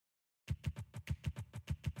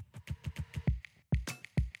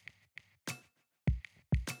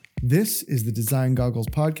This is the Design Goggles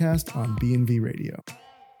podcast on B&V Radio.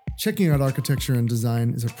 Checking out architecture and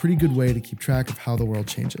design is a pretty good way to keep track of how the world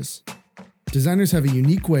changes. Designers have a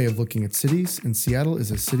unique way of looking at cities, and Seattle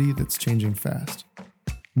is a city that's changing fast.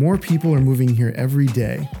 More people are moving here every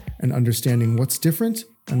day, and understanding what's different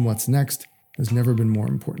and what's next has never been more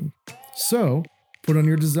important. So, put on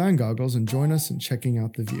your design goggles and join us in checking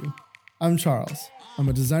out the view. I'm Charles. I'm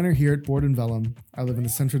a designer here at Board & Vellum. I live in the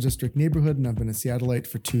Central District neighborhood, and I've been a Seattleite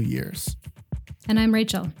for 2 years. And I'm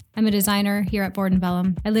Rachel. I'm a designer here at Board &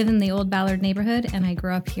 Vellum. I live in the Old Ballard neighborhood, and I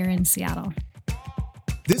grew up here in Seattle.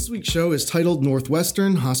 This week's show is titled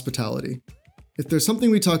Northwestern Hospitality. If there's something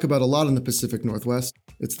we talk about a lot in the Pacific Northwest,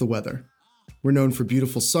 it's the weather. We're known for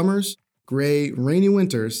beautiful summers, gray, rainy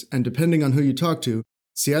winters, and depending on who you talk to,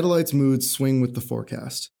 Seattleites' moods swing with the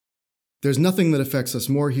forecast. There's nothing that affects us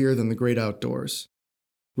more here than the great outdoors.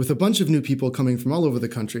 With a bunch of new people coming from all over the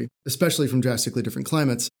country, especially from drastically different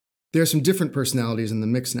climates, there are some different personalities in the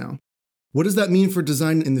mix now. What does that mean for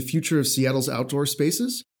design in the future of Seattle's outdoor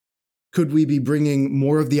spaces? Could we be bringing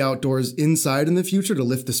more of the outdoors inside in the future to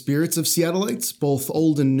lift the spirits of Seattleites, both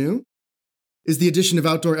old and new? Is the addition of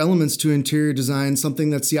outdoor elements to interior design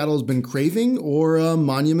something that Seattle has been craving, or a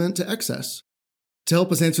monument to excess? To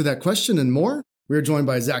help us answer that question and more, we are joined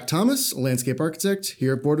by Zach Thomas, a landscape architect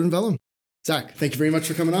here at Board & Vellum. Zach, thank you very much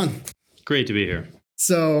for coming on. Great to be here.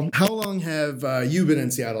 So, how long have you been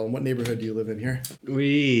in Seattle, and what neighborhood do you live in here?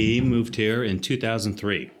 We moved here in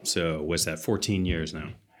 2003, so what's that, 14 years now?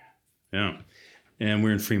 Yeah, and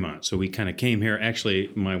we're in Fremont, so we kind of came here.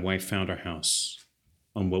 Actually, my wife found our house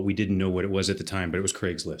on what we didn't know what it was at the time, but it was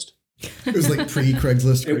Craigslist. It was like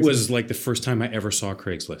pre-Craigslist? It was like the first time I ever saw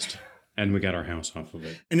Craigslist. And we got our house off of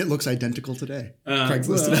it. And it looks identical today.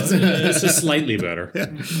 Craigslist. It's just slightly better. Yeah.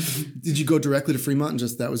 Did you go directly to Fremont and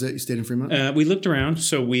just that was it? You stayed in Fremont? We looked around.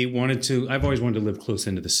 So we wanted to, I've always wanted to live close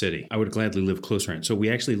into the city. I would gladly live closer in. So we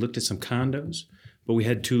actually looked at some condos, but we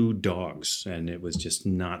had 2 dogs and it was just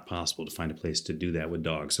not possible to find a place to do that with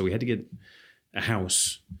dogs. So we had to get a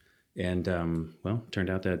house. And, turned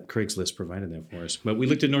out that Craigslist provided that for us. But we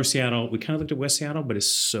looked at North Seattle. We kind of looked at West Seattle, but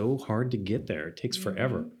it's so hard to get there. It takes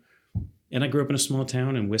forever. And I grew up in a small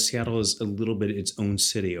town, and West Seattle is a little bit its own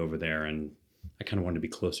city over there, and I kind of wanted to be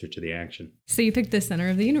closer to the action. So you picked the center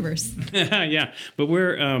of the universe. Yeah, but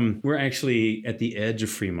we're actually at the edge of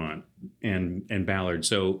Fremont and Ballard.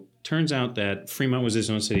 So turns out that Fremont was its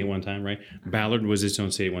own city at one time, right? Ballard was its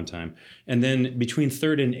own city at one time. And then between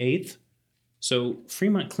 3rd and 8th, so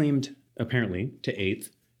Fremont claimed apparently to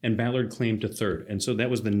 8th, and Ballard claimed to 3rd. And so that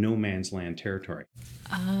was the no man's land territory.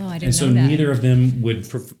 Oh, I didn't know that. And so neither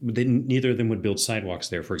of them would build sidewalks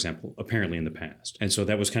there, for example, apparently in the past. And so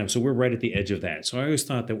that was so we're right at the edge of that. So I always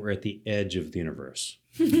thought that we're at the edge of the universe.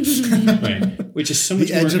 Right. Which is so much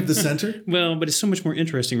the edge of the center? Well, but it's so much more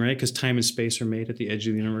interesting, right? Because time and space are made at the edge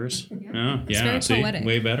of the universe. Yeah. It's very poetic.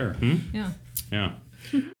 Way better. Yeah.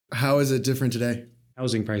 How is it different today?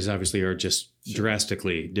 Housing prices obviously are just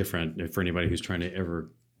drastically different for anybody who's trying to ever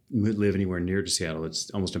live anywhere near to Seattle. It's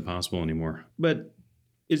almost impossible anymore. But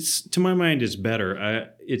it's, to my mind, it's better.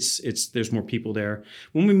 There's more people there.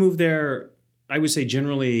 When we moved there, I would say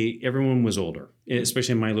generally everyone was older,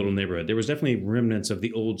 especially in my little neighborhood. There was definitely remnants of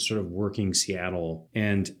the old sort of working Seattle.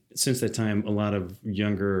 And since that time, a lot of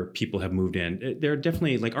younger people have moved in. There are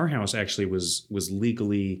definitely, like our house actually was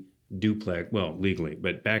legally duplex, well, legally,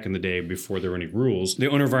 but back in the day before there were any rules, the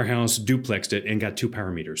owner of our house duplexed it and got 2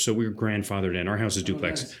 power meters. So we were grandfathered in. Our house is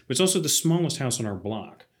duplex. Nice. But it's also the smallest house on our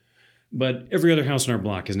block. But every other house on our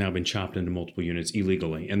block has now been chopped into multiple units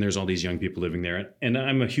illegally. And there's all these young people living there. And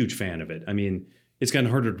I'm a huge fan of it. I mean, it's gotten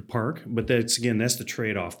harder to park, but that's the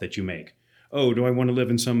trade-off that you make. Oh, do I want to live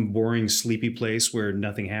in some boring, sleepy place where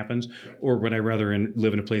nothing happens? Or would I rather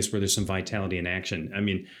live in a place where there's some vitality and action? I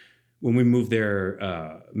mean, when we moved there,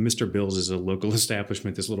 Mr. Bill's is a local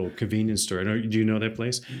establishment, this little convenience store. Do you know that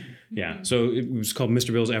place? Yeah. So it was called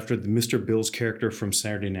Mr. Bill's after the Mr. Bill's character from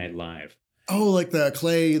Saturday Night Live. Oh, like the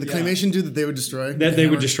claymation dude that they would destroy? That they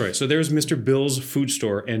would destroy. So there's Mr. Bill's food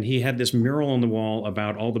store, and he had this mural on the wall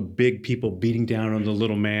about all the big people beating down on the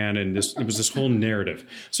little man, and it was this whole narrative.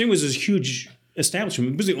 So it was this huge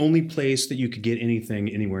establishment. It was the only place that you could get anything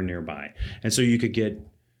anywhere nearby. And so you could get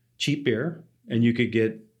cheap beer, and you could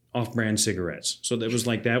get off-brand cigarettes. So that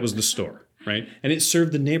was the store, right? And it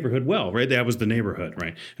served the neighborhood well, right? That was the neighborhood,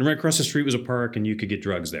 right? And right across the street was a park, and you could get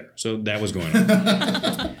drugs there. So that was going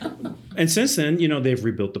on. And since then, they've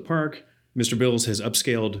rebuilt the park. Mr. Bill's has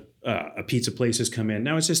upscaled. A pizza place has come in.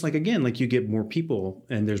 Now it's just like, again, like you get more people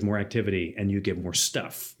and there's more activity and you get more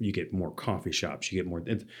stuff. You get more coffee shops. You get more.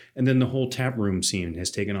 And then the whole tap room scene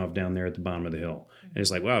has taken off down there at the bottom of the hill. And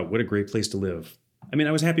it's like, wow, what a great place to live. I mean,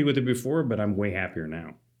 I was happy with it before, but I'm way happier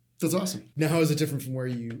now. That's awesome. Now, how is it different from where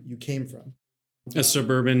you came from? A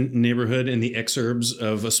suburban neighborhood in the exurbs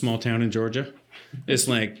of a small town in Georgia. It's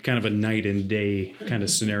like kind of a night and day kind of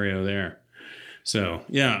scenario there. So,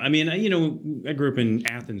 yeah, I mean, I grew up in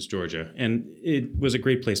Athens, Georgia, and it was a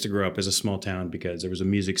great place to grow up as a small town because there was a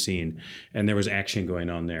music scene and there was action going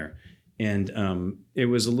on there. And it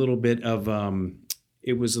was a little bit of,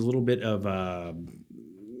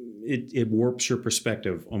 it warps your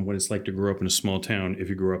perspective on what it's like to grow up in a small town if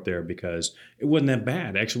you grew up there, because it wasn't that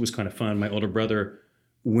bad. Actually, it was kind of fun. My older brother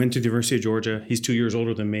went to the University of Georgia. He's 2 years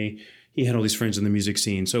older than me. He had all these friends in the music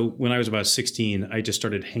scene. So when I was about 16, I just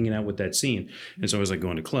started hanging out with that scene. And so I was like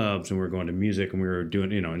going to clubs and we were going to music and we were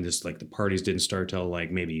doing, and just like the parties didn't start till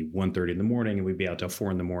like maybe 1:30 in the morning and we'd be out till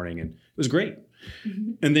 4 in the morning. And it was great.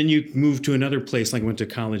 Mm-hmm. And then you move to another place, like I went to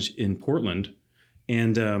college in Portland.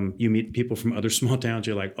 And you meet people from other small towns.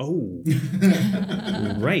 You're like, oh,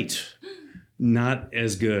 right. Not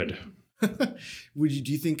as good. Do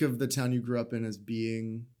you think of the town you grew up in as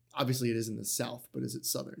being, obviously it is in the South, but is it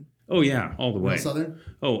Southern? Oh, yeah, all the way. Southern?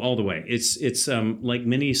 Oh, all the way. It's like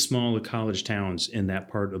many small college towns in that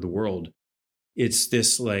part of the world. It's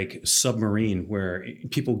this like submarine where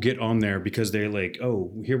people get on there because they're like,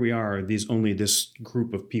 oh, here we are. This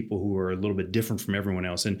group of people who are a little bit different from everyone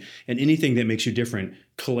else. And anything that makes you different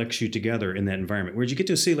collects you together in that environment. Whereas you get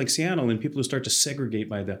to a city like Seattle and people who start to segregate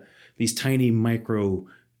by these tiny micro,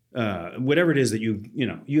 whatever it is that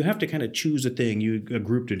you have to kind of choose a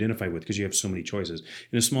group to identify with because you have so many choices.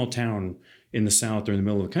 In a small town in the South or in the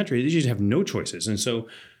middle of the country, you just have no choices. And so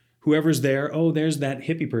whoever's there, oh, there's that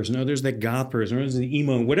hippie person, oh, there's that goth person, or there's the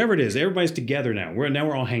emo, whatever it is, everybody's together now.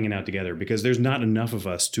 We're all hanging out together because there's not enough of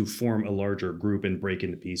us to form a larger group and break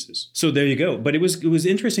into pieces. So there you go. But it was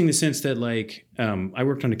interesting in the sense that like I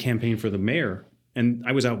worked on a campaign for the mayor. And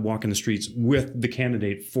I was out walking the streets with the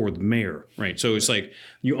candidate for the mayor, right? So it's like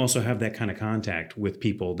you also have that kind of contact with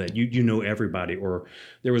people that you know everybody. Or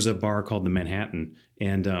there was a bar called the Manhattan,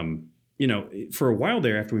 and for a while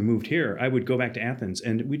there after we moved here, I would go back to Athens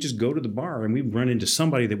and we just go to the bar and we'd run into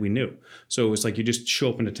somebody that we knew. So it's like you just show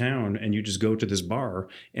up into town and you just go to this bar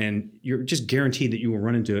and you're just guaranteed that you will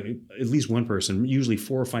run into at least one person, usually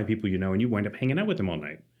 4 or 5 people and you wind up hanging out with them all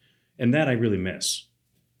night. And that I really miss.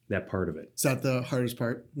 That part of it. Is that the hardest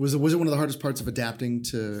part? Was it one of the hardest parts of adapting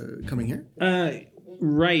to coming here?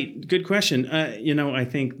 Right. Good question. I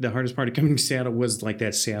think the hardest part of coming to Seattle was like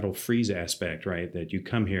that Seattle freeze aspect, right? That you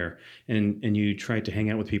come here and you try to hang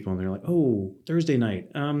out with people and they're like, oh, Thursday night.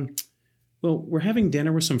 Well, we're having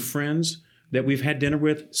dinner with some friends that we've had dinner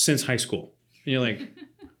with since high school. And you're like,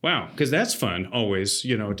 wow, because that's fun always,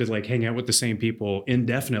 to like hang out with the same people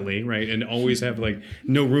indefinitely, right? And always have like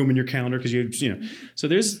no room in your calendar because So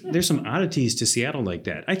there's some oddities to Seattle like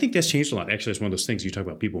that. I think that's changed a lot. Actually, it's one of those things you talk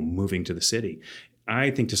about people moving to the city. I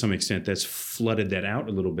think to some extent that's flooded that out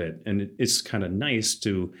a little bit. And it's kind of nice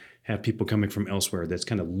to have people coming from elsewhere that's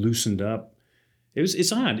kind of loosened up.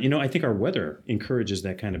 It's odd. I think our weather encourages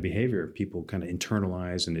that kind of behavior. People kind of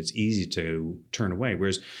internalize and it's easy to turn away.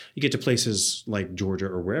 Whereas you get to places like Georgia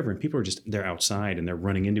or wherever and people they're outside and they're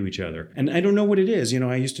running into each other. And I don't know what it is.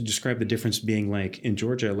 I used to describe the difference being like in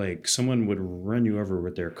Georgia, like someone would run you over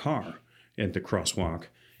with their car at the crosswalk.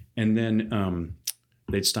 And then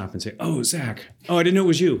they'd stop and say, oh, Zach, oh, I didn't know it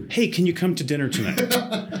was you. Hey, can you come to dinner tonight?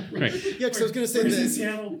 Right. Yeah, because I was going to say that in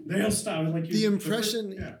Seattle, they'll stop. Like the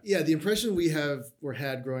impression we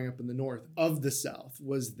had growing up in the North of the South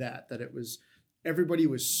was that it was everybody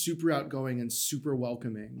was super outgoing and super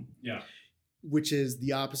welcoming. Yeah. Which is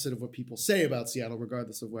the opposite of what people say about Seattle,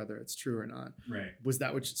 regardless of whether it's true or not. Right. Was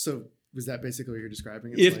that basically what you're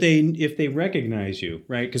describing? If they recognize you,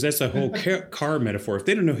 right? Because that's the whole car metaphor. If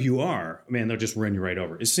they don't know who you are, man, they'll just run you right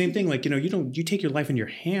over. It's the same thing. Like you take your life in your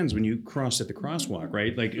hands when you cross at the crosswalk,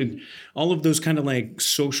 right? Like all of those kind of like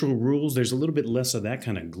social rules. There's a little bit less of that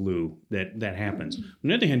kind of glue that happens. On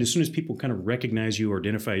the other hand, as soon as people kind of recognize you or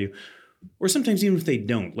identify you, or sometimes even if they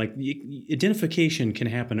don't, like identification can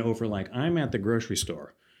happen over like I'm at the grocery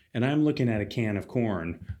store. And I'm looking at a can of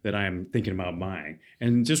corn that I'm thinking about buying.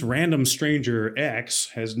 And just random stranger X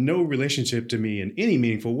has no relationship to me in any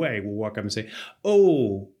meaningful way will walk up and say,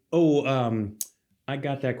 I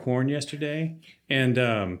got that corn yesterday. And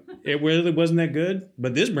it really wasn't that good,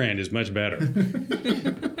 but this brand is much better.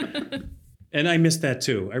 And I miss that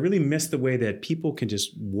too. I really miss the way that people can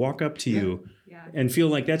just walk up to you and feel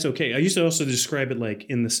like that's okay. I used to also describe it like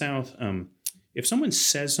in the South, if someone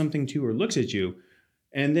says something to you or looks at you,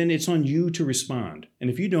 and then it's on you to respond. And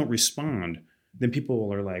if you don't respond, then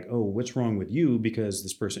people are like, oh, what's wrong with you? Because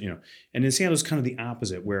this person, and in Seattle, it's kind of the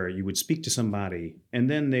opposite, where you would speak to somebody and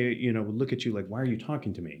then they, would look at you like, why are you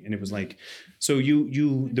talking to me? And it was like, so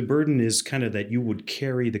the burden is kind of that you would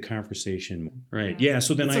carry the conversation. Right. Yeah.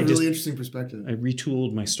 So then That's a really interesting perspective. I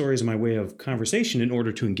retooled my stories and my way of conversation in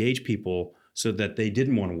order to engage people so that they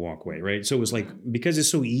didn't want to walk away. Right. So it was like, because it's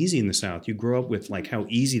so easy in the South, you grow up with like how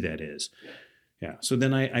easy that is. Yeah. So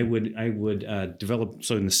then I would develop.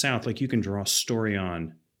 So in the South, like you can draw a story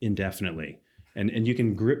on indefinitely, and you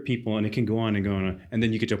can grip people, and it can go on and go on, and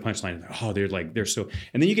then you get to a punchline. Oh, they're so,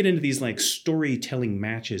 and then you get into these like storytelling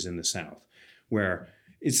matches in the South, where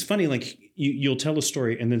it's funny. Like you'll tell a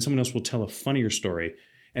story, and then someone else will tell a funnier story,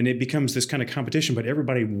 and it becomes this kind of competition. But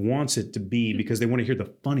everybody wants it to be because they want to hear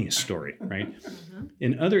the funniest story, right?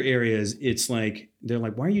 In other areas, it's like they're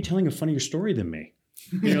like, "Why are you telling a funnier story than me?"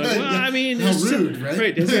 You're like, well, I mean, how rude, right?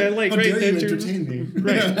 Right. Is that like, how right, dare you entertain me?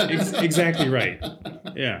 Right. Exactly right.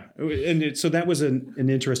 Yeah. And so that was an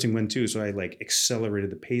interesting one too. So I like accelerated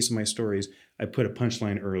the pace of my stories. I put a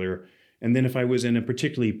punchline earlier. And then if I was in a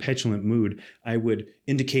particularly petulant mood, I would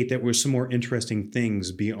indicate that there were some more interesting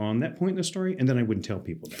things beyond that point in the story. And then I wouldn't tell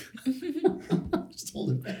people that. Just hold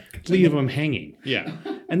it back. Leave them hanging. Yeah.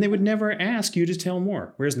 And they would never ask you to tell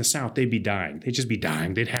more. Whereas in the South, they'd be dying. They'd just be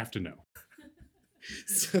dying. They'd have to know.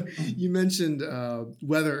 So you mentioned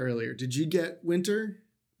weather earlier. Did you get winter?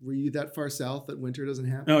 Were you that far south that winter doesn't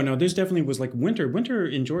happen? Oh, no, there's definitely was like winter. Winter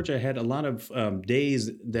in Georgia had a lot of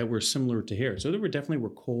days that were similar to here. So there were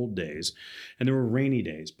cold days and there were rainy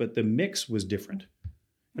days, but the mix was different.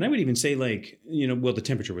 And I would even say like, the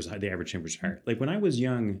temperature was high, the average temperature was higher. Like when I was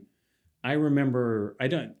young, I remember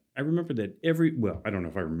that I don't know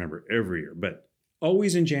if I remember every year, but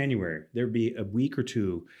always in January, there'd be a week or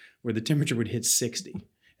two where the temperature would hit 60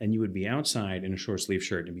 and you would be outside in a short sleeve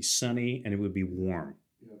shirt. It'd be sunny and it would be warm.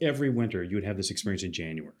 Yeah. Every winter, you would have this experience in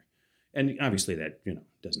January. And obviously that,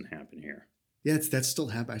 doesn't happen here. Yeah, that's still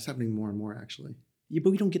happening. It's happening more and more, actually. Yeah,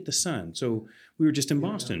 but we don't get the sun. So we were just in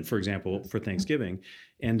Boston, for example, for Thanksgiving.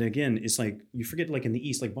 And again, it's like, you forget like in the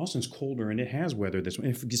East, like Boston's colder and it has weather this way.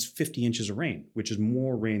 It gets 50 inches of rain, which is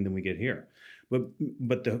more rain than we get here.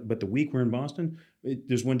 But the week we're in Boston,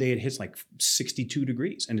 there's one day it hits like 62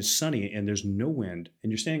 degrees and it's sunny and there's no wind and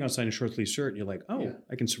you're standing outside in a short sleeve shirt and you're like, oh, yeah.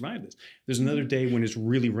 I can survive this. There's another day when it's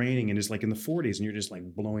really raining and it's like in the 40s and you're just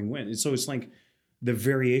like blowing wind. And so it's like the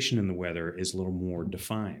variation in the weather is a little more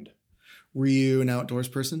defined. Were you an outdoors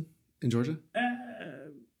person in Georgia?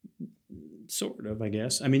 Sort of, I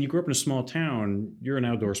guess. I mean, you grew up in a small town, you're an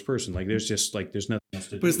outdoors person. Like there's nothing else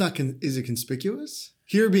to do. But it's not, is it conspicuous?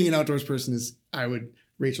 Here being an outdoors person is,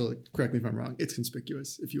 Rachel, correct me if I'm wrong, it's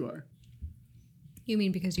conspicuous if you are. You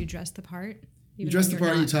mean because you dress the part? You dress the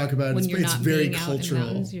part, you talk about it, it's very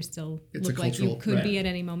cultural. You still it's look like you could be at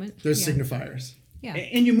any moment. There's signifiers. Yeah.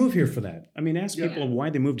 And you move here for that. I mean, ask people why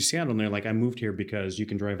they moved to Seattle and they're like, I moved here because you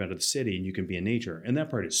can drive out of the city and you can be in nature. And that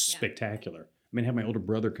part is spectacular. I mean, I had my older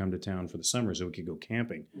brother come to town for the summer so we could go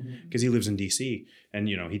camping because he lives in D.C. and,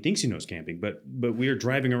 he thinks he knows camping. But we are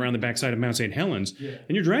driving around the backside of Mount St. Helens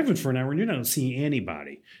and you're driving for an hour and you're not seeing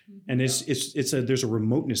anybody. And there's a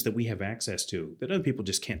remoteness that we have access to that other people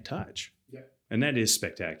just can't touch. Yeah. And that is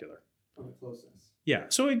spectacular. Oh, the closeness. Yeah.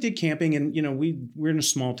 So I did camping and, we're in a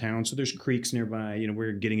small town. So there's creeks nearby.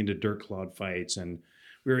 We're getting into dirt clod fights and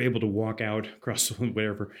we were able to walk out across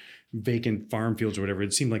whatever vacant farm fields or whatever.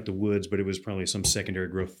 It seemed like the woods, but it was probably some secondary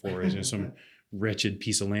growth forest, some wretched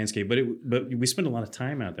piece of landscape. But we spent a lot of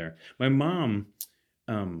time out there. My mom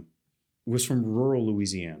was from rural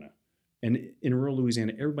Louisiana. And in rural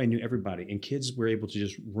Louisiana, everybody knew everybody. And kids were able to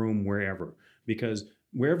just roam wherever. Because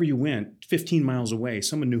wherever you went, 15 miles away,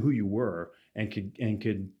 someone knew who you were and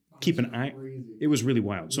could keep an eye. It was really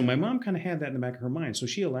wild. So my mom kind of had that in the back of her mind. So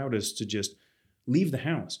she allowed us to just leave the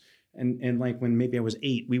house. And like when maybe I was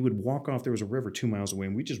 8, we would walk off. There was a river 2 miles away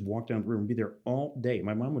and we just walk down the river and be there all day.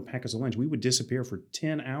 My mom would pack us a lunch. We would disappear for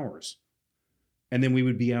 10 hours. And then we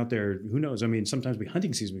would be out there. Who knows? I mean, sometimes we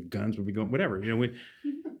hunting season with guns, we'd be going, whatever,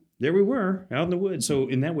 there we were out in the woods. So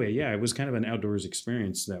in that way, it was kind of an outdoors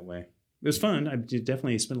experience that way. It was fun. I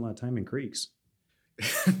definitely spent a lot of time in creeks.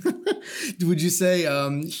 Would you say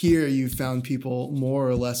here you found people more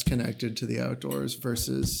or less connected to the outdoors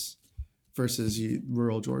versus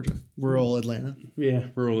rural Georgia, rural Atlanta? Yeah,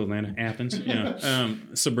 rural Atlanta, Athens. Yeah,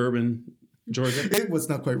 suburban Georgia. It was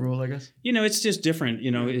not quite rural, I guess. It's just different.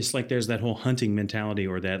 It's like there's that whole hunting mentality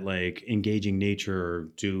or that like engaging nature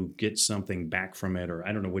to get something back from it, or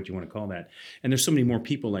I don't know what you want to call that. And there's so many more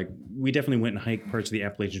people. Like we definitely went and hiked parts of the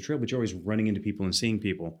Appalachian Trail, but you're always running into people and seeing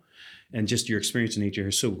people. And just your experience in nature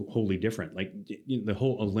is so wholly different. Like the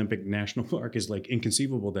whole Olympic National Park is like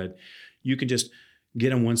inconceivable that you can just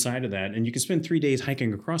get on one side of that and you can spend 3 days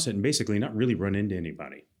hiking across it and basically not really run into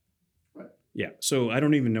anybody. Right. Yeah. So I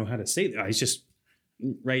don't even know how to say that. It's just,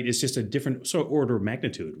 right. It's just a different sort of order of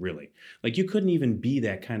magnitude, really. Like you couldn't even be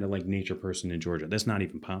that kind of like nature person in Georgia. That's not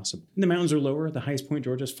even possible. And the mountains are lower. The highest point in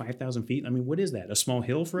Georgia is 5,000 feet. I mean, what is that? A small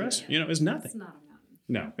hill for us? It's nothing. It's not a mountain.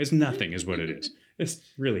 No, it's nothing is what it is. It's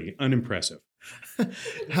really unimpressive.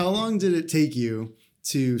 How long did it take you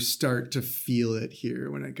to start to feel it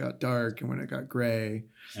here when it got dark and when it got gray?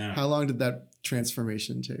 How long did that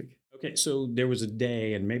transformation take? Okay, so there was a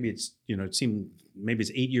day, and maybe it's it seemed maybe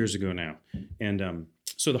it's 8 years ago now, and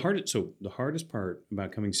so the hardest part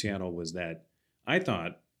about coming to Seattle was that I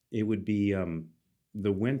thought it would be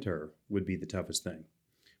the winter would be the toughest thing,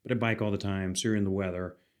 but I bike all the time, so you're in the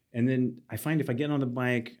weather, and then I find if I get on the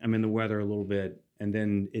bike, I'm in the weather a little bit, and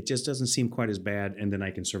then it just doesn't seem quite as bad, and then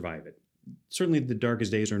I can survive it. Certainly the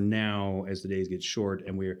darkest days are now as the days get short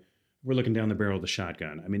and we're looking down the barrel of the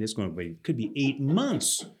shotgun. I mean, it's going to be, could be 8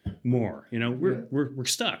 months more, we're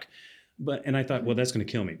stuck. And I thought, well, that's going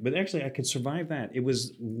to kill me. But actually I could survive that. It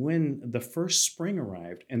was when the first spring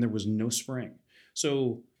arrived and there was no spring.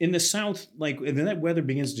 So in the South, and then that weather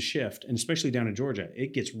begins to shift, and especially down in Georgia,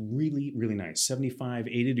 it gets really, really nice, 75,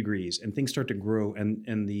 80 degrees, and things start to grow,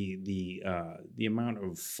 and the amount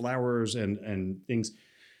of flowers and things.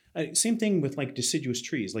 Same thing with like deciduous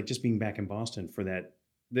trees, like just being back in Boston for that,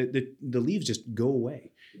 the leaves just go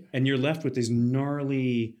away, and you're left with these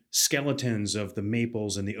gnarly skeletons of the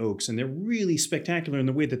maples and the oaks, and they're really spectacular in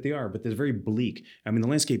the way that they are, but they're very bleak. I mean, the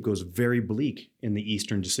landscape goes very bleak in the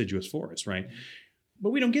eastern deciduous forest, right? But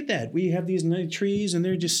we don't get that. We have these nice trees, and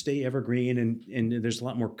they just stay evergreen, and there's a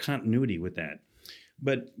lot more continuity with that.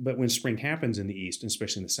 But when spring happens in the east, and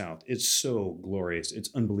especially in the south, it's so glorious. It's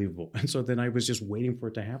unbelievable. And so then I was just waiting for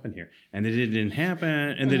it to happen here. And then it didn't happen,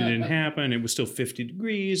 and then it didn't happen. It was still 50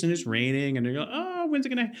 degrees, and it's raining, and you're like, oh, when's it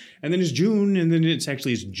going to? And then it's June, and then it's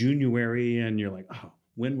January, and you're like, oh,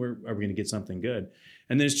 when are we going to get something good?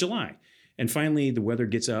 And then it's July. And finally, the weather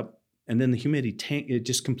gets up, and then the humidity it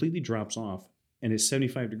just completely drops off, and it's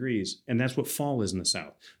 75 degrees. And that's what fall is in the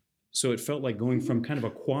south. So it felt like going from kind of a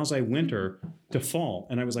quasi-winter to fall.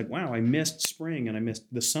 And I was like, wow, I missed spring and I missed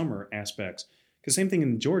the summer aspects. Because same thing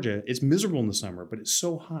in Georgia, it's miserable in the summer, but it's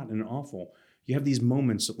so hot and awful. You have these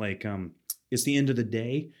moments like it's the end of the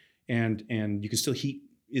day and you can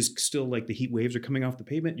still like the heat waves are coming off the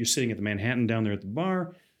pavement. You're sitting at the Manhattan down there at the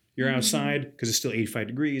bar. You're outside because it's still 85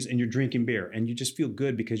 degrees and you're drinking beer and you just feel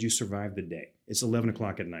good because you survived the day. It's 11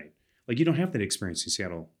 o'clock at night. Like you don't have that experience in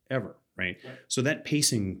Seattle ever. Right. So that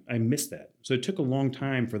pacing, I missed that. So it took a long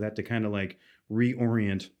time for that to kind of like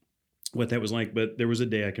reorient what that was like. But there was a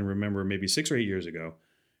day I can remember maybe 6 or 8 years ago,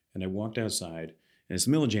 and I walked outside, and it's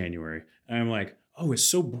the middle of January, and I'm like, oh, it's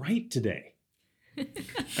so bright today.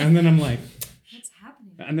 And then I'm like, what's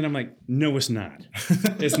happening? And then I'm like, no, it's not.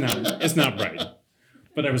 It's not bright.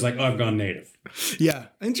 But I was like, oh, I've gone native. Yeah,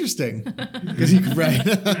 interesting. Because you could, right.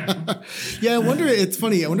 Yeah, I wonder, it's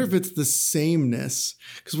funny. I wonder if it's the sameness.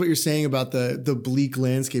 Because what you're saying about the bleak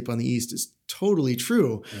landscape on the east is totally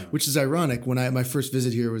true, which is ironic. When my first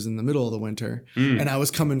visit here was in the middle of the winter, and I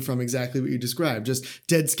was coming from exactly what you described, just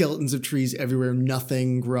dead skeletons of trees everywhere,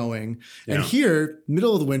 nothing growing. Yeah. And here,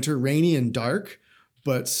 middle of the winter, rainy and dark,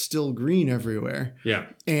 but still green everywhere. Yeah.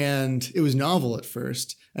 And it was novel at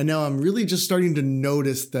first. And now I'm really just starting to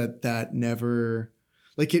notice that never,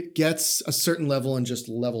 like it gets a certain level and just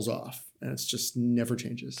levels off. And it's just never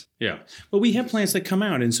changes. Yeah. But we have plants that come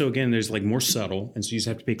out. And so again, there's like more subtle. And so you just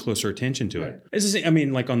have to pay closer attention to it. As I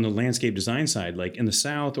mean, like on the landscape design side, like in the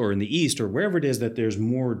south or in the east or wherever it is that there's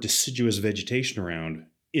more deciduous vegetation around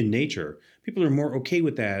in nature, people are more okay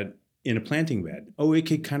with that in a planting bed. Oh, it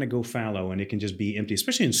could kind of go fallow and it can just be empty,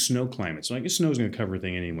 especially in snow climates. Like snow is going to cover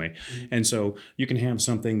everything anyway. And so you can have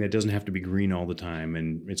something that doesn't have to be green all the time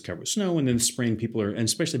and it's covered with snow. And then the spring and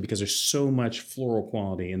especially because there's so much floral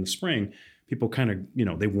quality in the spring, people kind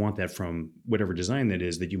of, they want that from whatever design that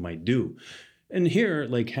is that you might do. And here,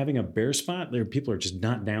 like having a bare spot, people are just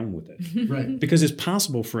not down with it. Right. Because it's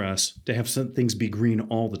possible for us to have some things be green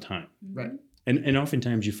all the time. Right. And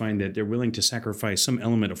oftentimes you find that they're willing to sacrifice some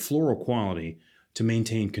element of floral quality to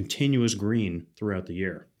maintain continuous green throughout the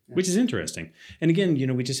year, which is interesting. And again,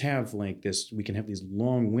 we just have like this, we can have these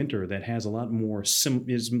long winter that has a lot more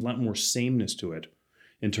sameness to it.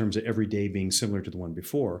 in terms of every day being similar to the one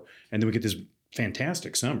before. And then we get this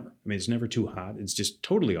fantastic summer. I mean, it's never too hot. It's just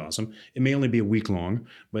totally awesome. It may only be a week long,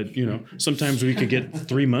 but sometimes we could get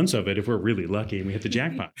 3 months of it if we're really lucky and we hit the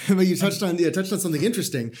jackpot. But you touched on something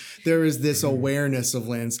interesting. There is this awareness of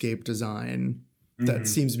landscape design that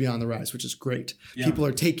seems to be on the rise, which is great. Yeah. People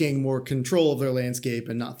are taking more control of their landscape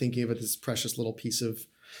and not thinking of it as this precious little piece of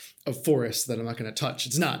forest that I'm not going to touch.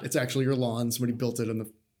 It's not. It's actually your lawn. Somebody built it in the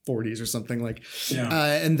 40s or something like. Yeah.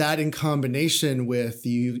 And that in combination with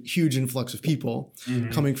the huge influx of people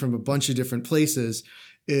coming from a bunch of different places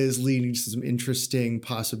is leading to some interesting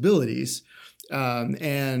possibilities.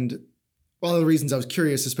 And one of the reasons I was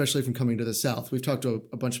curious, especially from coming to the South, we've talked to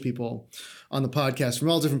a bunch of people on the podcast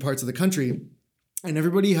from all different parts of the country. And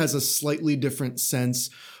everybody has a slightly different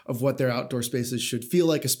sense of what their outdoor spaces should feel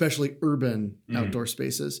like, especially urban outdoor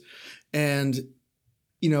spaces. And,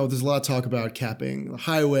 there's a lot of talk about capping the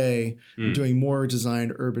highway, doing more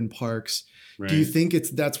designed urban parks. Right. Do you think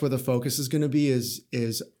that's where the focus is going to be,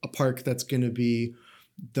 is a park that's going to be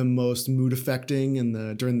the most mood affecting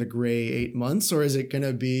during the gray 8 months? Or is it going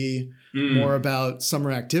to be more about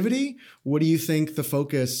summer activity? What do you think the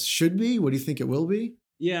focus should be? What do you think it will be?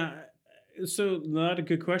 Yeah. So a lot of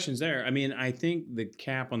good questions there. I mean, I think the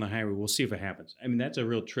cap on the highway, we'll see if it happens. I mean, that's a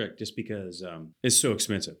real trick just because it's so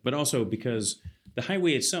expensive, but also because the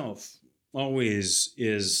highway itself always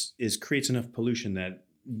creates enough pollution that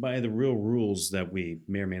by the real rules that we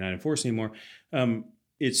may or may not enforce anymore,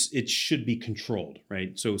 it should be controlled,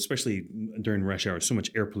 right? So especially during rush hour, so much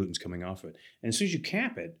air pollutants coming off of it. And as soon as you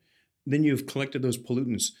cap it, then you've collected those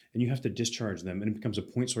pollutants and you have to discharge them, and it becomes a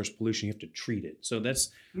point source pollution. You have to treat it. So that's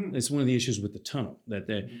one of the issues with the tunnel. Like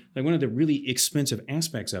one of the really expensive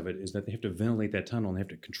aspects of it is that they have to ventilate that tunnel and they have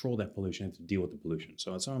to control that pollution, have to deal with the pollution.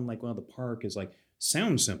 So it's I'm like, well, the park is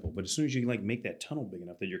sounds simple, but as soon as you make that tunnel big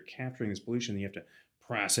enough that you're capturing this pollution, you have to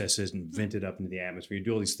process it and vent it up into the atmosphere. You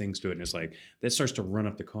do all these things to it, and it's that starts to run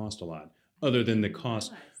up the cost a lot. Other than the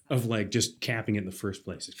cost of just capping it in the first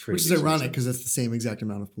place. Which is ironic because that's the same exact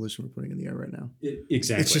amount of pollution we're putting in the air right now.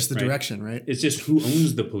 Exactly. It's just the direction, right? It's just who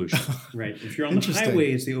owns the pollution, right? If you're on the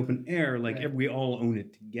highway, it's the open air. We all own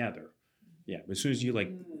it together. Yeah. But as soon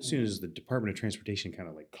as the Department of Transportation kind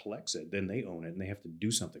of collects it, then they own it and they have to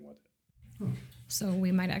do something with it. So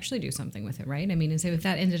we might actually do something with it, right? I mean, if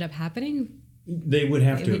that ended up happening, they would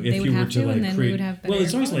have to if you were to and create. We would have well,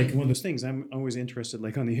 it's always one of those things. I'm always interested,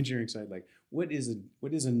 on the engineering side, what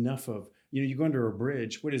is enough of. You go under a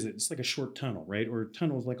bridge. What is it? It's like a short tunnel, right? Or a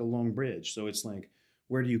tunnel is like a long bridge. So it's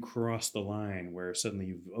where do you cross the line where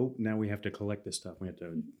suddenly now we have to collect this stuff. We have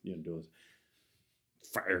to do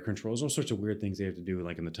fire controls, all sorts of weird things they have to do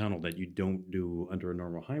in the tunnel that you don't do under a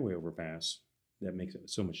normal highway overpass. That makes it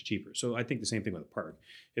so much cheaper. So I think the same thing with a park.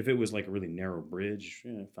 If it was a really narrow bridge,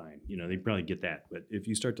 fine. They'd probably get that. But if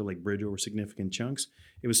you start to bridge over significant chunks,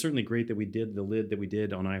 it was certainly great that we did the lid that we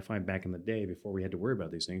did on I-5 back in the day before we had to worry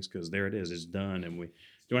about these things, because there it is. It's done, and we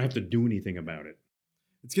don't have to do anything about it.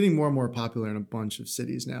 It's getting more and more popular in a bunch of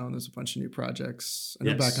cities now, and there's a bunch of new projects. I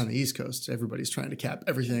know back on the East Coast, everybody's trying to cap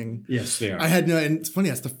everything. Yes, they are. And it's funny,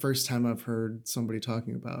 that's the first time I've heard somebody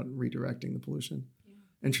talking about redirecting the pollution.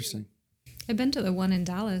 Yeah. Interesting. I've been to the one in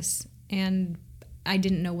Dallas, and I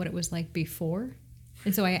didn't know what it was like before.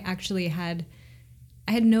 And so I actually had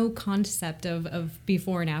no concept of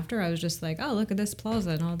before and after. I was just like, oh, look at this plaza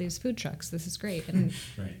and all these food trucks. This is great. And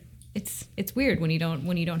right. It's weird when you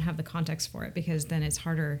don't have the context for it, because then it's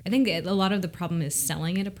harder. I think a lot of the problem is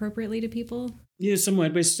selling it appropriately to people. Yeah,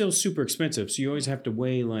 somewhat, but it's still super expensive. So you always have to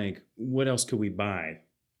weigh what else could we buy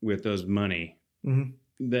with those money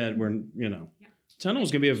that we're Tunnel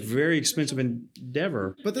is going to be a very expensive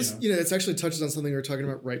endeavor. But this, it's actually touches on something we were talking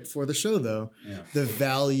about right before the show, though. Yeah. The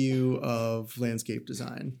value of landscape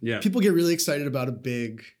design. Yeah. People get really excited about a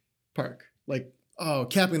big park,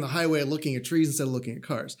 capping the highway, looking at trees instead of looking at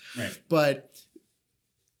cars. Right. But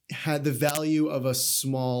had the value of a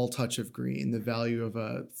small touch of green, the value of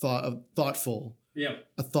a thoughtful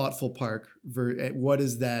park. What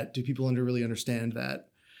is that? Do people really understand that?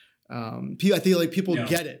 I feel like people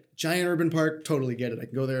get it. Giant urban park, totally get it. I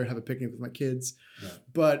can go there and have a picnic with my kids. Yeah.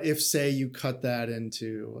 But if, say, you cut that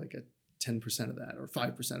into a 10% of that or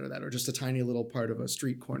 5% of that or just a tiny little part of a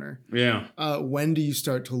street corner, when do you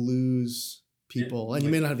start to lose people? Yeah. And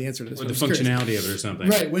you may not have the answer to this. Or the functionality of it or something.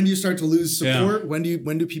 Right. When do you start to lose support? Yeah.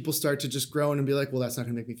 When do people start to just groan and be like, well, that's not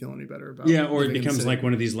going to make me feel any better about it? Yeah, or it becomes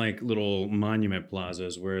one of these little monument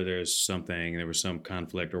plazas where there was some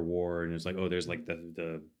conflict or war, and it's there's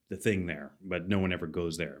the thing there, but no one ever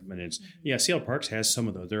goes there. And it's Seattle Parks has some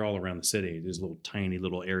of those. They're all around the city. There's tiny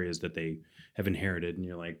little areas that they have inherited, and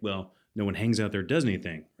you're like, well, no one hangs out there, does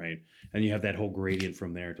anything, right? And you have that whole gradient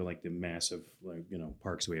from there to like the massive, like, you know,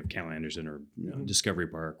 parks. We have Cal Anderson or Discovery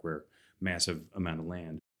Park, where massive amount of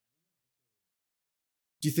land.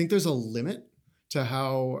 Do you think there's a limit to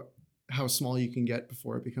how small you can get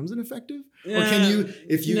before it becomes ineffective? Or can you,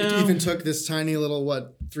 if you even took this tiny little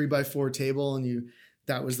 3x4 table and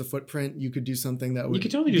that was the footprint, you could do something that would you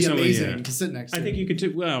could totally do be something amazing to sit next to. I think you could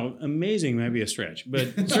do, well, amazing might be a stretch,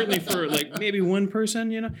 but certainly for like maybe one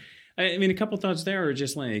person, you know. I mean, a couple thoughts there are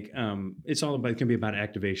just like, it's all about, it can be about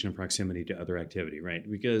activation and proximity to other activity, right?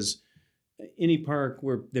 Because any park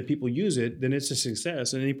where that people use it, then it's a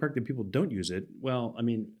success. And any park that people don't use it, well, I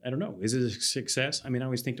mean, I don't know. Is it a success? I mean, I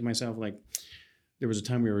always think to myself, like, there was a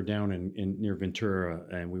time we were down in near Ventura,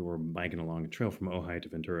 and we were biking along a trail from Ojai to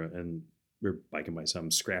Ventura, and we were biking by some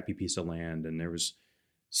scrappy piece of land, and there was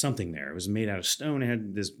something there. It was made out of stone. It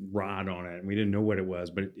had this rod on it, and we didn't know what it was,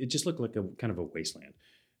 but it just looked like a kind of a wasteland.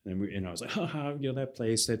 And I was like, you know, that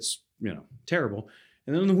place, that's, you know, terrible.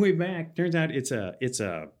 And then on the way back, turns out it's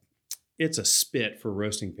a spit for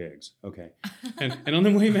roasting pigs. Okay. And on the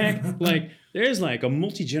way back, like, there's like a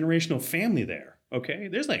multi-generational family there. Okay.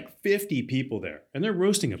 There's like 50 people there, and they're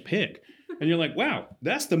roasting a pig. And you're like, wow,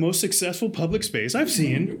 that's the most successful public space I've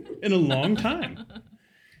seen in a long time.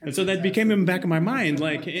 And so that became in the back of my mind.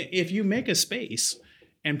 Like, if you make a space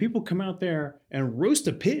and people come out there and roast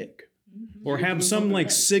a pig, or have some like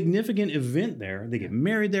significant event there, they get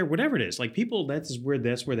married there, whatever it is. Like, people, that's where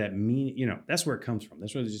that mean, you know, that's where it comes from.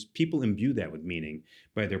 That's where just people imbue that with meaning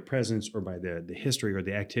by their presence or by the history or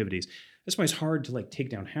the activities. That's why it's hard to like take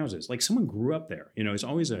down houses. Like, someone grew up there, you know, it's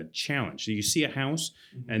always a challenge. So you see a house,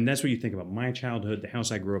 and that's what you think about my childhood, the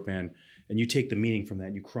house I grew up in, and you take the meaning from that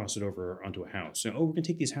and you cross it over onto a house. So, we're going to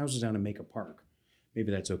take these houses down and make a park.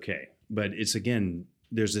 Maybe that's okay. But it's, again,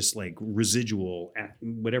 there's this like residual,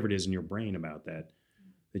 whatever it is in your brain about that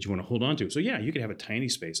you want to hold on to. So yeah, you could have a tiny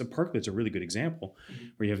space. A parklet's a really good example,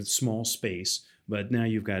 where you have a small space, but now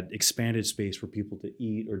you've got expanded space for people to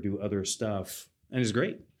eat or do other stuff, and it's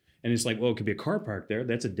great. And it's like, well, it could be a car park there.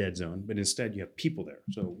 That's a dead zone, but instead you have people there.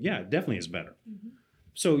 So yeah, it definitely is better.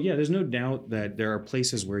 So yeah, there's no doubt that there are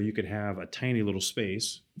places where you could have a tiny little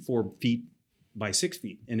space, 4 feet by 6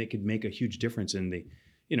 feet, and it could make a huge difference in the,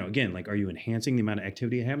 you know, again, like, are you enhancing the amount of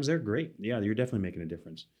activity it happens there? Great. Yeah, you're definitely making a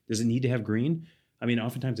difference. Does it need to have green? I mean,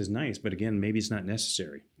 oftentimes it's nice, but again, maybe it's not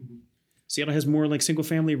necessary. Seattle has more like single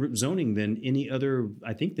family zoning than any other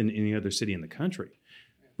city in the country.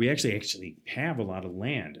 We actually have a lot of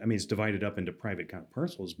land. I mean, it's divided up into private kind of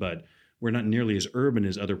parcels, but we're not nearly as urban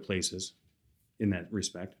as other places in that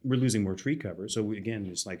respect. We're losing more tree cover. So again,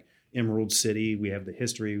 it's like Emerald City. We have the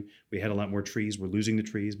history. We had a lot more trees. We're losing the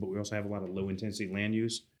trees, but we also have a lot of low intensity land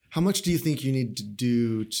use. How much do you think you need to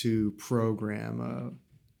do to program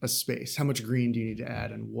a space? How much green do you need to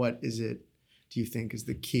add, and what is it, do you think, is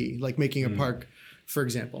the key? Like making a park, for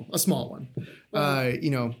example, a small one,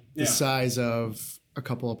 the size of a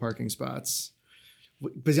couple of parking spots.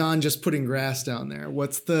 Beyond just putting grass down there,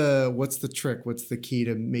 what's the trick? What's the key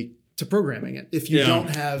to programming it? If you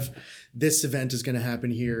don't have this event is going to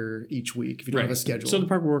happen here each week, if you don't have a schedule. So the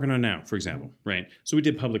park we're working on now, for example, right? So we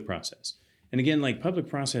did public process. And again, like, public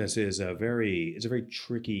process is a very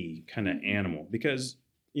tricky kind of animal, because,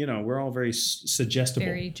 you know, we're all very suggestible.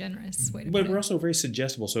 Very generous way to But put we're it. also very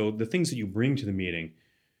suggestible. So the things that you bring to the meeting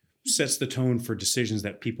sets the tone for decisions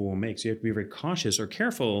that people will make. So you have to be very cautious or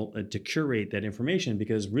careful to curate that information,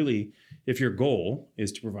 because really, if your goal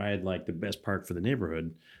is to provide like the best park for the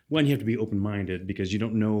neighborhood, one, you have to be open-minded, because you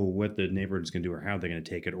don't know what the neighborhood is going to do or how they're going to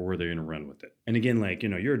take it or where they're going to run with it. And again, like, you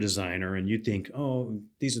know, you're a designer and you think, oh,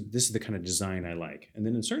 this is the kind of design I like. And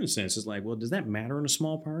then in a certain sense, it's like, well, does that matter in a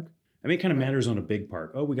small park? I mean, it kind of matters on a big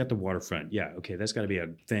park. Oh, we got the waterfront. Yeah, okay, that's got to be a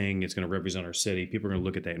thing. It's going to represent our city. People are going to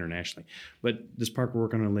look at that internationally. But this park we're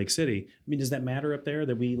working on in Lake City, I mean, does that matter up there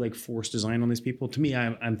that we like force design on these people? To me,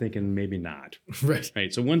 I'm thinking maybe not.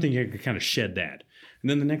 Right. So one thing, you can kind of shed that. And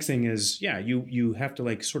then the next thing is, yeah, you have to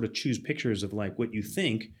like sort of choose pictures of like what you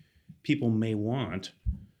think people may want.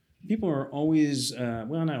 People are always,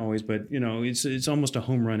 well, not always, but, you know, it's almost a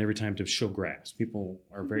home run every time to show grass. People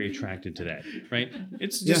are very attracted to that, right?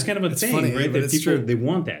 It's just kind of a thing, funny, right? But That it's people, true. they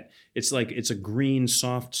want that. It's like, it's a green,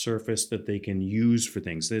 soft surface that they can use for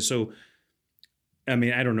things. So, I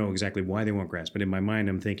mean, I don't know exactly why they want grass, but in my mind,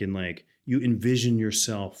 I'm thinking like, you envision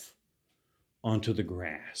yourself onto the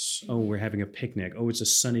grass. Oh, we're having a picnic. Oh, it's a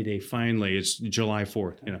sunny day. Finally, it's July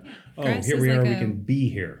 4th. You know, oh, Grass here is we are. like We can be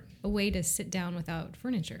here. a way to sit down without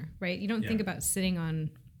furniture, right? You don't think about sitting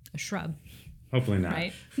on a shrub. Hopefully not.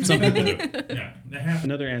 Right. Some people do. Yeah.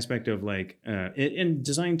 Another aspect of like in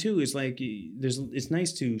design too is like it's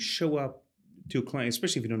nice to show up to a client,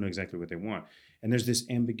 especially if you don't know exactly what they want. And there's this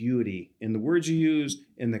ambiguity in the words you use,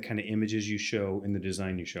 in the kind of images you show, in the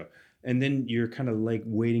design you show. And then you're kind of like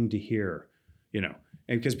waiting to hear, and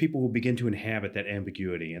because people will begin to inhabit that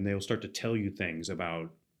ambiguity and they'll start to tell you things about,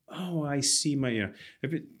 oh, I see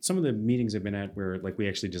some of the meetings I've been at where like we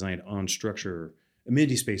actually designed on structure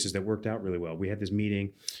amenity spaces that worked out really well. We had this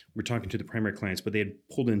meeting, we're talking to the primary clients, but they had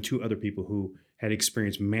pulled in 2 other people who had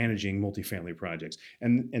experience managing multifamily projects.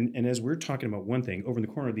 And as we're talking about one thing, over in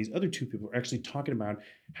the corner, these other 2 people are actually talking about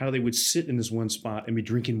how they would sit in this one spot and be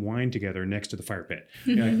drinking wine together next to the fire pit.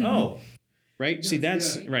 You're like, oh, right? Yes, see,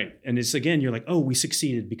 that's right. And it's, again, you're like, oh, we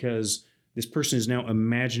succeeded because this person is now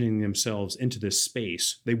imagining themselves into this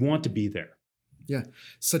space. They want to be there. Yeah,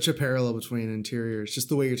 such a parallel between interiors, just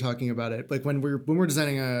the way you're talking about it. Like when we're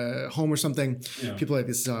designing a home or something, people are like,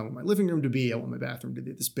 this is how I want my living room to be. I want my bathroom to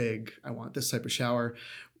be this big. I want this type of shower.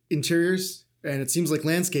 Interiors, and it seems like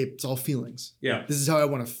landscape, it's all feelings. Yeah. This is how I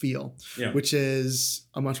want to feel, which is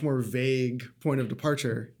a much more vague point of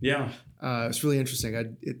departure. Yeah. It's really interesting.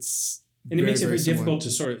 And it makes it very difficult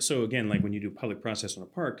to sort of, so again, like when you do a public process on a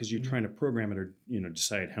park, because you're trying to program it or,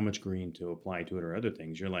 decide how much green to apply to it or other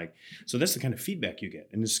things, you're like, so that's the kind of feedback you get.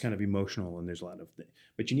 And it's kind of emotional and there's a lot of things.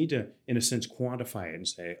 But you need to, in a sense, quantify it and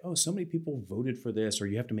say, oh, so many people voted for this, or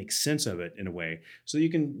you have to make sense of it in a way so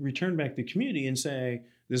you can return back to the community and say,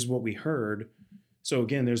 this is what we heard. So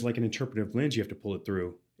again, there's like an interpretive lens you have to pull it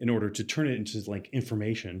through in order to turn it into like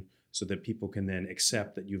information, so that people can then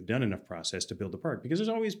accept that you've done enough process to build the park. Because there's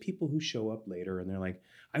always people who show up later and they're like,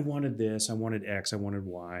 I wanted this, I wanted X, I wanted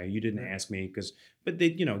Y. You didn't ask me but they,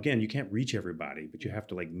 again, you can't reach everybody, but you have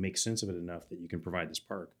to like make sense of it enough that you can provide this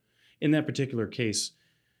park. In that particular case,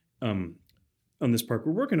 on this park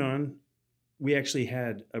we're working on, we actually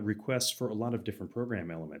had a request for a lot of different program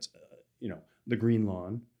elements. The green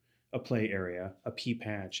lawn, a play area, a pea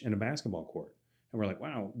patch, and a basketball court. And we're like,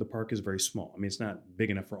 wow, the park is very small. I mean, it's not big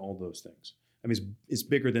enough for all those things. I mean, it's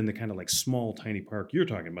bigger than the kind of like small, tiny park you're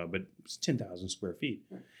talking about, but it's 10,000 square feet.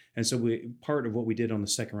 Right. And so part of what we did on the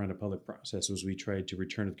second round of public process was we tried to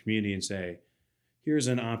return to the community and say, here's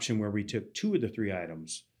an option where we took 2 of the 3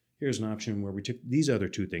 items. Here's an option where we took these other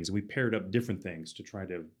 2 things. And we paired up different things to try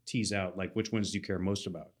to tease out, like, which ones do you care most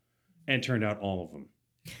about? And it turned out all of them.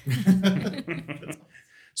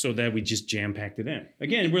 So that we just jam-packed it in.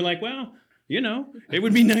 Again, we're like, well, it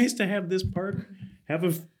would be nice to have this park have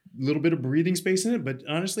a little bit of breathing space in it, but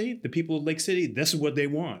honestly, the people of Lake City, this is what they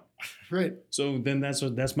want. Right. So then that's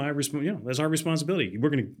my responsibility. That's our responsibility. We're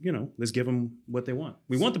going to, let's give them what they want.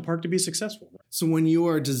 We want the park to be successful. So when you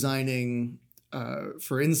are designing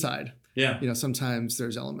for inside, yeah, sometimes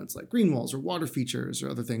there's elements like green walls or water features or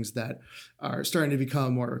other things that are starting to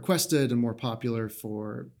become more requested and more popular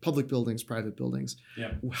for public buildings, private buildings.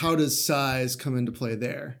 Yeah. How does size come into play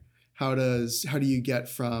there? How do you get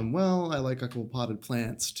from, well, I like a couple potted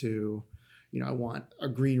plants to, I want a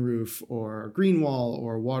green roof or a green wall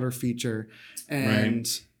or a water feature, and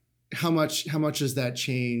how much does that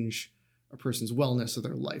change a person's wellness or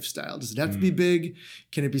their lifestyle? Does it have to be big?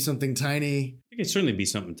 Can it be something tiny? It can certainly be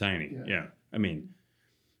something tiny. Yeah. I mean,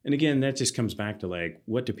 and again, that just comes back to like,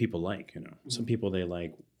 what do people like? Some people, they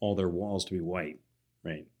like all their walls to be white,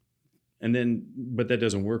 right? And then, but that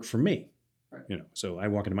doesn't work for me. Right. So I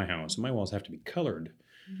walk into my house and my walls have to be colored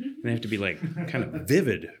and they have to be like kind of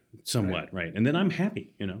vivid somewhat. Right. And then I'm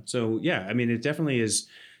happy, So yeah, I mean, it definitely is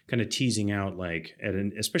kind of teasing out like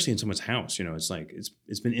especially in someone's house, it's like,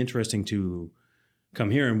 it's been interesting to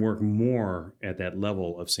come here and work more at that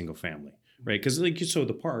level of single family. Right. Because so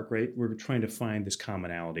the park, right, we're trying to find this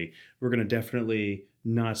commonality. We're going to definitely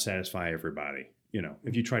not satisfy everybody.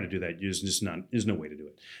 If you try to do that, there's no way to do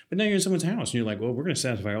it. But now you're in someone's house and you're like, well, we're going to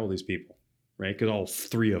satisfy all these people. Right, because all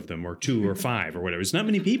 3 of them, or 2 or 5 or whatever. It's not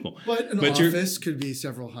many people. But an office could be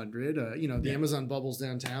several hundred. The Amazon bubbles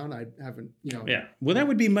downtown. I haven't. Yeah. Well, that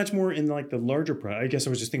would be much more in like the larger. I guess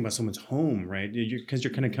I was just thinking about someone's home, right? Because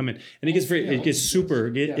you're kind of coming, and it gets it gets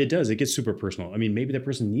super. It does. It gets super personal. I mean, maybe that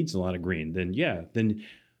person needs a lot of green. Then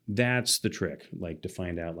that's the trick. Like to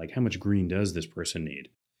find out like how much green does this person need.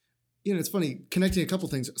 It's funny connecting a couple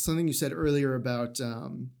things. Something you said earlier about.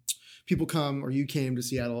 People come, or you came to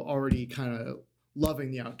Seattle already kind of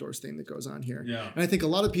loving the outdoors thing that goes on here. Yeah. And I think a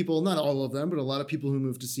lot of people, not all of them, but a lot of people who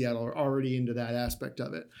move to Seattle are already into that aspect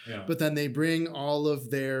of it. Yeah. But then they bring all of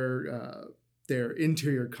their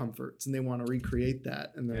interior comforts and they want to recreate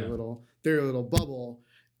that in their little bubble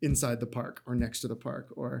inside the park or next to the park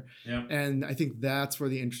and I think that's where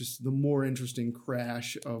the more interesting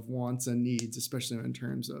crash of wants and needs, especially in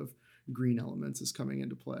terms of green elements, is coming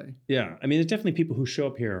into play. Yeah. I mean, there's definitely people who show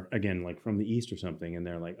up here again, like from the East or something, and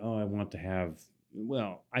they're like, oh, I want to have,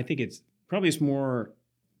 well, I think it's probably it's more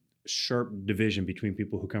sharp division between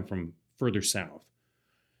people who come from further south.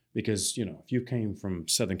 Because, if you came from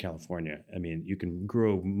Southern California, I mean, you can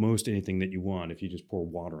grow most anything that you want if you just pour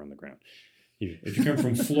water on the ground. If you come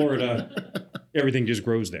from Florida, everything just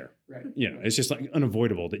grows there. Right. It's just like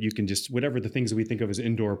unavoidable that you can just, whatever the things that we think of as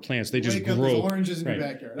indoor plants, they just Wake up, grow. there's oranges in right. your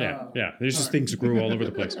backyard. Yeah, Oh. yeah. There's just things that grow all over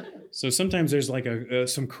the place. So sometimes there's like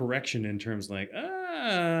some correction in terms like,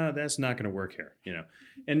 that's not going to work here,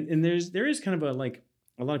 And there is kind of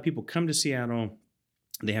a lot of people come to Seattle.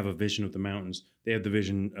 They have a vision of the mountains. They have the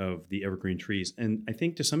vision of the evergreen trees. And I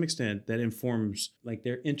think to some extent that informs,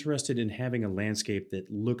 they're interested in having a landscape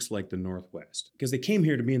that looks like the Northwest because they came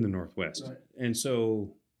here to be in the Northwest. Right. And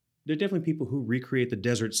so there are definitely people who recreate the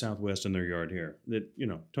desert Southwest in their yard here that,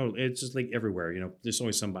 totally, it's just like everywhere, there's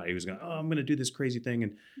always somebody who's going, I'm going to do this crazy thing.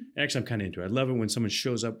 And actually I'm kind of into it. I love it when someone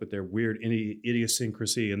shows up with their weird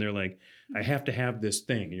idiosyncrasy and they're like, I have to have this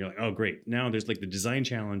thing. And you're like, oh, great. Now there's the design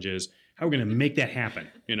challenges. How are we going to make that happen?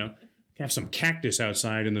 Have some cactus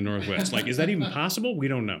outside in the Northwest. Is that even possible? We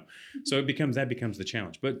don't know. So that becomes the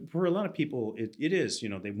challenge. But for a lot of people, it is,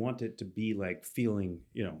 they want it to be feeling,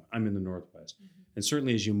 I'm in the Northwest. Mm-hmm. And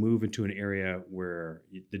certainly as you move into an area where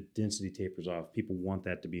the density tapers off, people want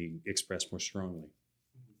that to be expressed more strongly.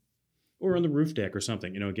 Or on the roof deck or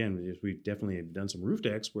something. Again, we definitely have done some roof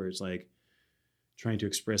decks where it's trying to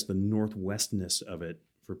express the Northwestness of it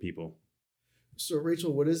for people. So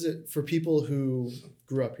Rachel, what is it for people who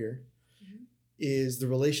grew up here? Is the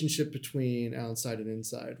relationship between outside and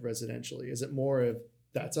inside residentially? Is it more of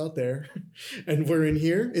that's out there and we're in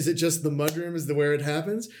here? Is it just the mudroom is where it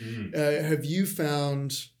happens? Mm-hmm. Have you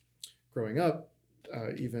found, growing up,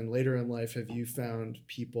 even later in life, have you found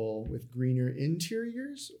people with greener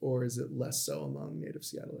interiors, or is it less so among native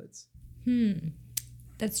Seattleites?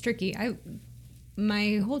 That's tricky.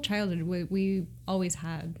 My whole childhood, we always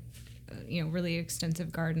had, really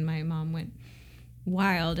extensive garden. My mom went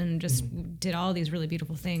wild and just did all these really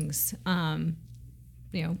beautiful things.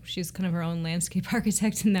 She's kind of her own landscape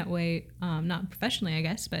architect in that way, not professionally, I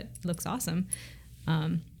guess, but looks awesome.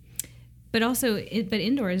 But also, but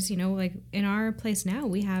indoors, in our place now,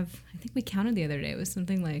 we have, I think we counted the other day, it was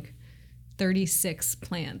something like 36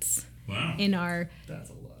 plants. Wow. In our,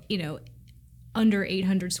 that's a lot. Under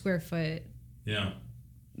 800 square foot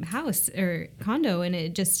house or condo. And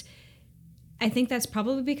it just, I think that's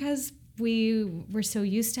probably because we were so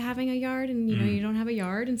used to having a yard and, you don't have a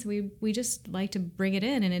yard. And so we just like to bring it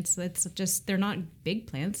in, and it's just, they're not big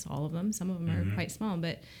plants, all of them. Some of them are quite small,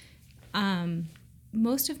 but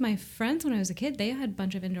most of my friends when I was a kid, they had a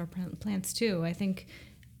bunch of indoor plants too. I think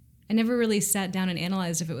I never really sat down and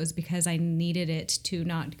analyzed if it was because I needed it to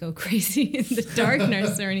not go crazy in the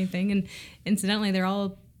darkness or anything. And incidentally, they're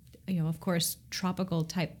all, of course, tropical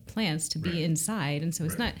type plants to be inside. And so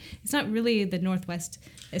it's not really the Northwest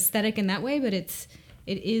aesthetic in that way, but it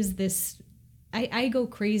is this, I go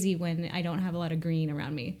crazy when I don't have a lot of green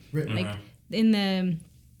around me. Right. In the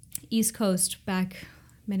East Coast back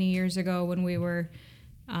many years ago when we were,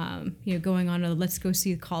 going on a let's go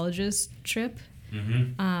see colleges trip.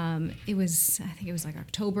 It was, I think it was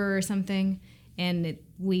October or something. And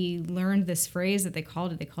we learned this phrase that they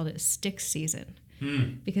called it stick season.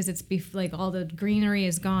 Because it's all the greenery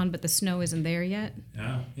is gone, but the snow isn't there yet.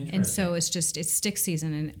 Yeah, and so it's stick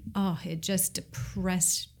season, and it just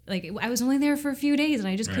depressed. I was only there for a few days, and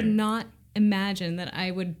I just could not imagine that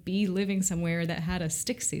I would be living somewhere that had a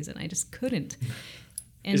stick season. I just couldn't.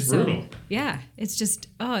 And it's brutal. Yeah, it's just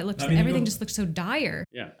everything just looks so dire.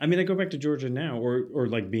 Yeah, I mean, I go back to Georgia now, or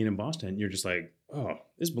being in Boston, you're just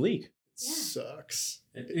it's bleak. Sucks.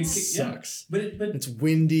 It sucks. But it's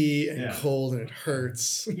windy and cold and it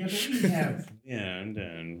hurts. Yeah, but we have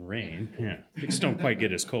and rain. Yeah, we just don't quite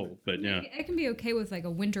get as cold, but yeah. I can be okay with a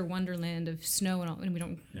winter wonderland of snow and all, and we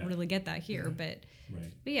don't really get that here. But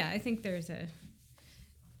yeah, I think there's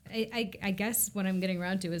I guess what I'm getting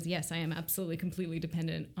around to is yes, I am absolutely completely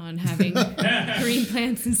dependent on having green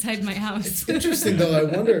plants inside my house. It's interesting though. I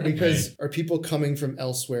wonder because are people coming from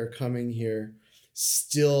elsewhere coming here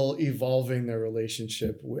still evolving their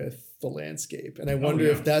relationship with the landscape? And I wonder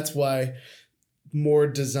if that's why more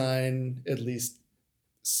design, at least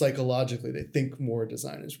psychologically, they think more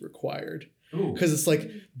design is required. Because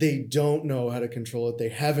it's they don't know how to control it. They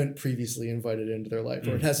haven't previously invited it into their life,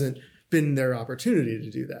 or it hasn't been their opportunity to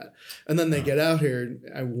do that. And then they get out here, and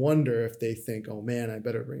I wonder if they think, oh man, I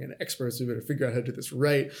better bring in experts. We better figure out how to do this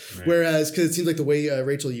right. Whereas, because it seems like the way,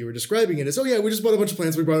 Rachel, you were describing it is, oh yeah, we just bought a bunch of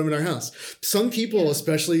plants, we brought them in our house. Some people,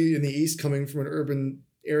 especially in the East, coming from an urban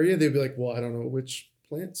area, they'd be like, well, I don't know which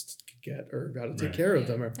plants get or got to take care of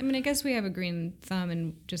them. Or, I mean, I guess we have a green thumb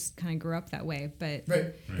and just kind of grew up that way, but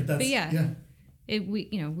But yeah.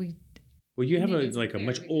 Well, you have a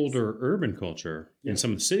much older urban culture in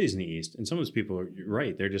some of the cities in the East, and some of those people are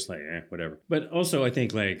right. They're just like, whatever. But also, I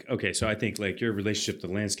think your relationship to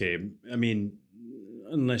the landscape. I mean,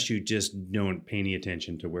 unless you just don't pay any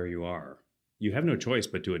attention to where you are, you have no choice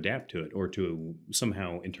but to adapt to it or to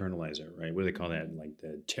somehow internalize it. Right? What do they call that? Like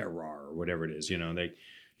the terroir or whatever it is. You know,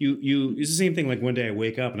 it's the same thing. Like one day I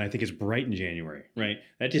wake up and I think it's bright in January. Right?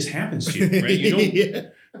 That just happens to you. Right? You don't.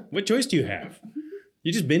 What choice do you have?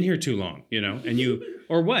 You just been here too long, you know, and you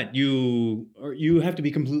have to be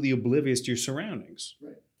completely oblivious to your surroundings.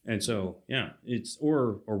 Right. And so,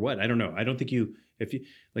 or what? I don't know. I don't think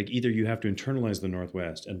either you have to internalize the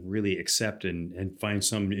Northwest and really accept and find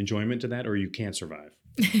some enjoyment to that, or you can't survive.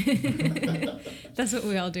 That's what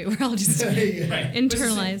we all do. We're all just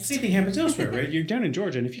internalized. Same thing happens elsewhere, right? You're down in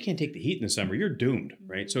Georgia, and if you can't take the heat in the summer, you're doomed,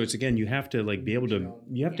 right? So it's, again, you have to be able to,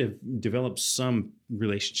 you have to develop some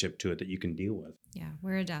relationship to it that you can deal with. Yeah,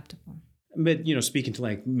 we're adaptable. But, speaking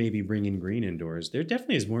to maybe bringing green indoors, there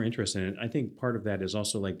definitely is more interest in it. I think part of that is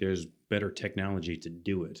also there's better technology to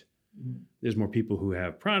do it. Mm-hmm. There's more people who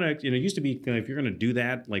have product. It used to be if you're going to do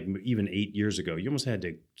that, even 8 years ago, you almost had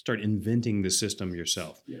to start inventing the system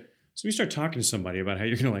yourself. Yeah. So you start talking to somebody about how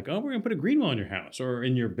you're going to we're going to put a green wall in your house or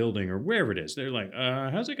in your building or wherever it is. They're like,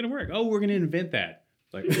 how's it going to work? Oh, we're going to invent that.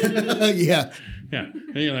 Yeah.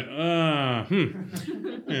 And you're like,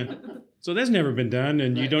 yeah. So that's never been done,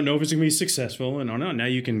 and you don't know if it's going to be successful. And now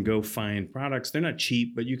you can go find products. They're not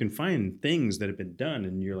cheap, but you can find things that have been done,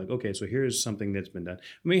 and you're like, okay, so here's something that's been done.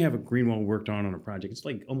 I may have a green wall worked on a project. It's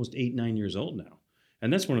almost 8-9 years old now.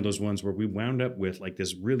 And that's one of those ones where we wound up with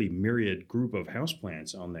this really myriad group of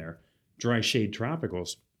houseplants on there, dry shade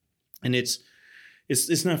tropicals. And it's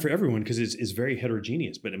not for everyone because it's very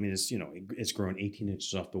heterogeneous, but I mean, it's grown 18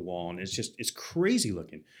 inches off the wall, and it's crazy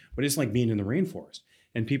looking, but it's like being in the rainforest.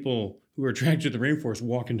 And people who are attracted to the rainforest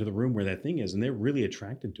walk into the room where that thing is, and they're really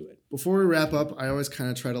attracted to it. Before we wrap up, I always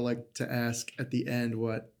kind of try to ask at the end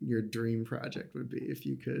what your dream project would be if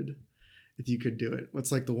you could do it. What's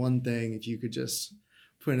the one thing if you could just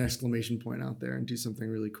put an exclamation point out there and do something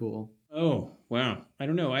really cool? Oh, wow. I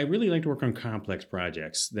don't know. I really like to work on complex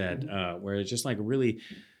projects that where it's just really.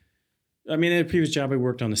 I mean, at a previous job, I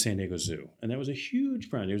worked on the San Diego Zoo, and that was a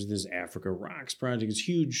huge project. It was this Africa Rocks project. It's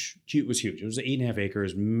huge. It was huge. It was 8.5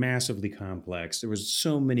 acres, massively complex. There was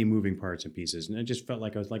so many moving parts and pieces, and I just felt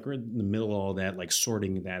like I was right in the middle of all that,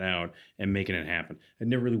 sorting that out and making it happen. I'd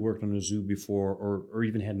never really worked on a zoo before, or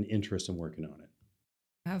even had an interest in working on it.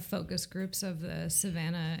 Have focus groups of the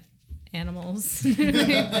savannah animals. The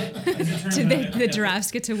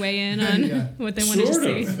giraffes get to weigh in on what they wanted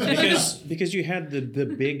to see. because you had the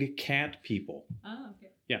big cat people. Oh,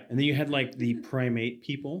 okay. Yeah, and then you had the primate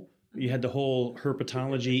people. You had the whole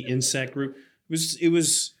herpetology insect group. It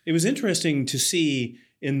was interesting to see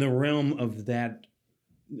in the realm of that.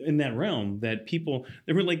 In that realm, that people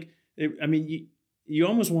they were you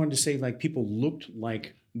almost wanted to say people looked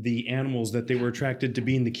like the animals that they were attracted to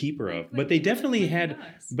being the keeper of. But they definitely had,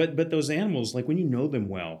 but those animals, when you know them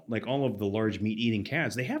well, all of the large meat-eating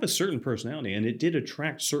cats, they have a certain personality, and it did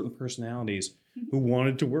attract certain personalities who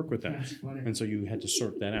wanted to work with them. And so you had to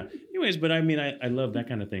sort that out. Anyways, but I love that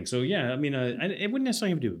kind of thing. So yeah, it wouldn't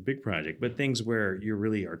necessarily have to do a big project, but things where you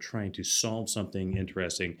really are trying to solve something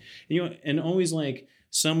interesting. And always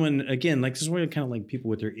someone, again, this is where kind of people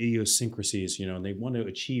with their idiosyncrasies, they want to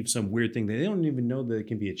achieve some weird thing that they don't even know that it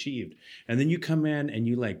can be achieved. And then you come in and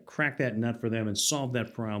you crack that nut for them and solve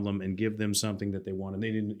that problem and give them something that they want. And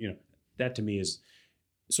they didn't, that to me is,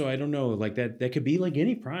 so I don't know, that could be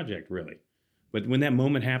any project really. But when that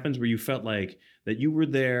moment happens where you felt that you were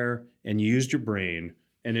there and you used your brain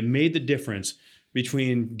and it made the difference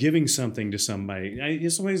between giving something to somebody,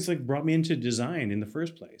 it's always brought me into design in the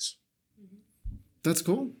first place. That's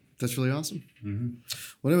cool. That's really awesome. Mm-hmm.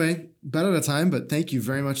 Well, anyway, about out of time, but thank you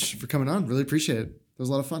very much for coming on. Really appreciate it. It was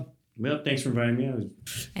a lot of fun. Well, thanks for inviting me.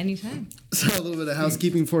 Anytime. So a little bit of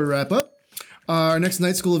housekeeping before we wrap up. Our next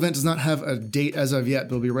night school event does not have a date as of yet,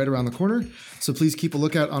 but it'll be right around the corner. So please keep a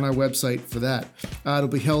lookout on our website for that. It'll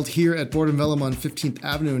be held here at Board and Vellum on 15th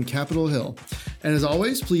Avenue in Capitol Hill. And as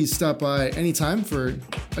always, please stop by anytime for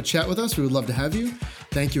a chat with us. We would love to have you.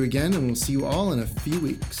 Thank you again, and we'll see you all in a few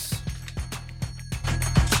weeks.